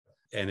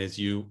And as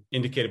you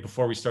indicated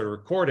before we started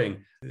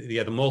recording,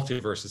 yeah, the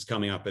multiverse is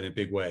coming up in a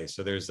big way.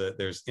 So there's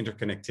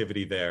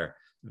interconnectivity there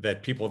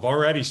that people have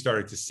already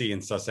started to see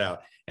and suss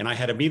out. And I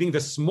had a meeting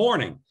this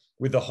morning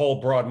with the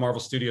whole broad Marvel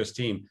Studios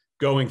team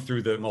going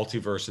through the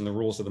multiverse and the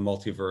rules of the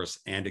multiverse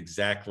and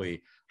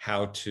exactly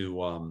how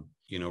to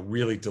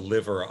really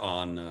deliver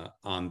on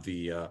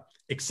the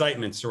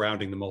excitement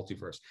surrounding the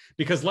multiverse.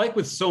 Because like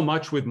with so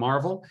much with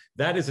Marvel,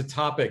 that is a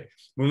topic.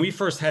 When we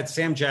first had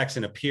Sam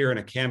Jackson appear in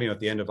a cameo at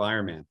the end of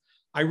Iron Man,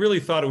 I really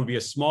thought it would be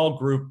a small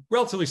group,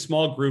 relatively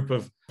small group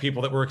of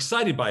people that were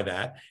excited by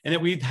that, and that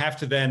we'd have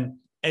to then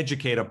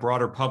educate a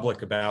broader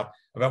public about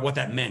what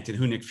that meant and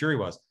who Nick Fury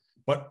was.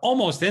 But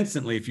almost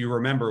instantly, if you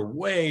remember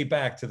way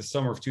back to the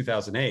summer of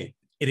 2008,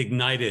 it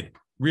ignited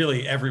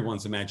really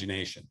everyone's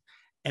imagination.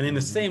 And in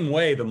the same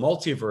way, the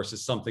multiverse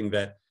is something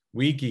that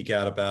we geek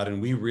out about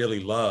and we really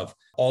love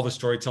all the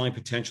storytelling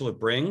potential it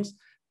brings,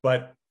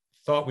 but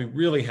thought we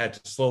really had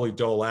to slowly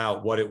dole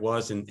out what it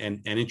was and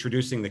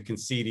introducing the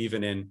conceit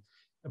even in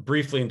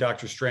briefly in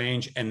Doctor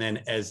Strange and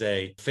then as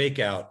a fake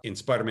out in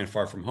Spider-Man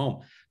Far From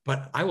Home.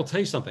 But I will tell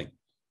you something.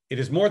 It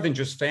is more than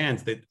just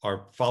fans that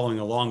are following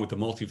along with the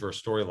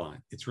multiverse storyline.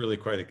 It's really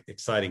quite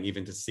exciting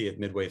even to see it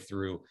midway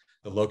through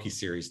the Loki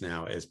series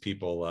now as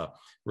people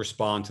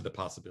respond to the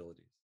possibilities.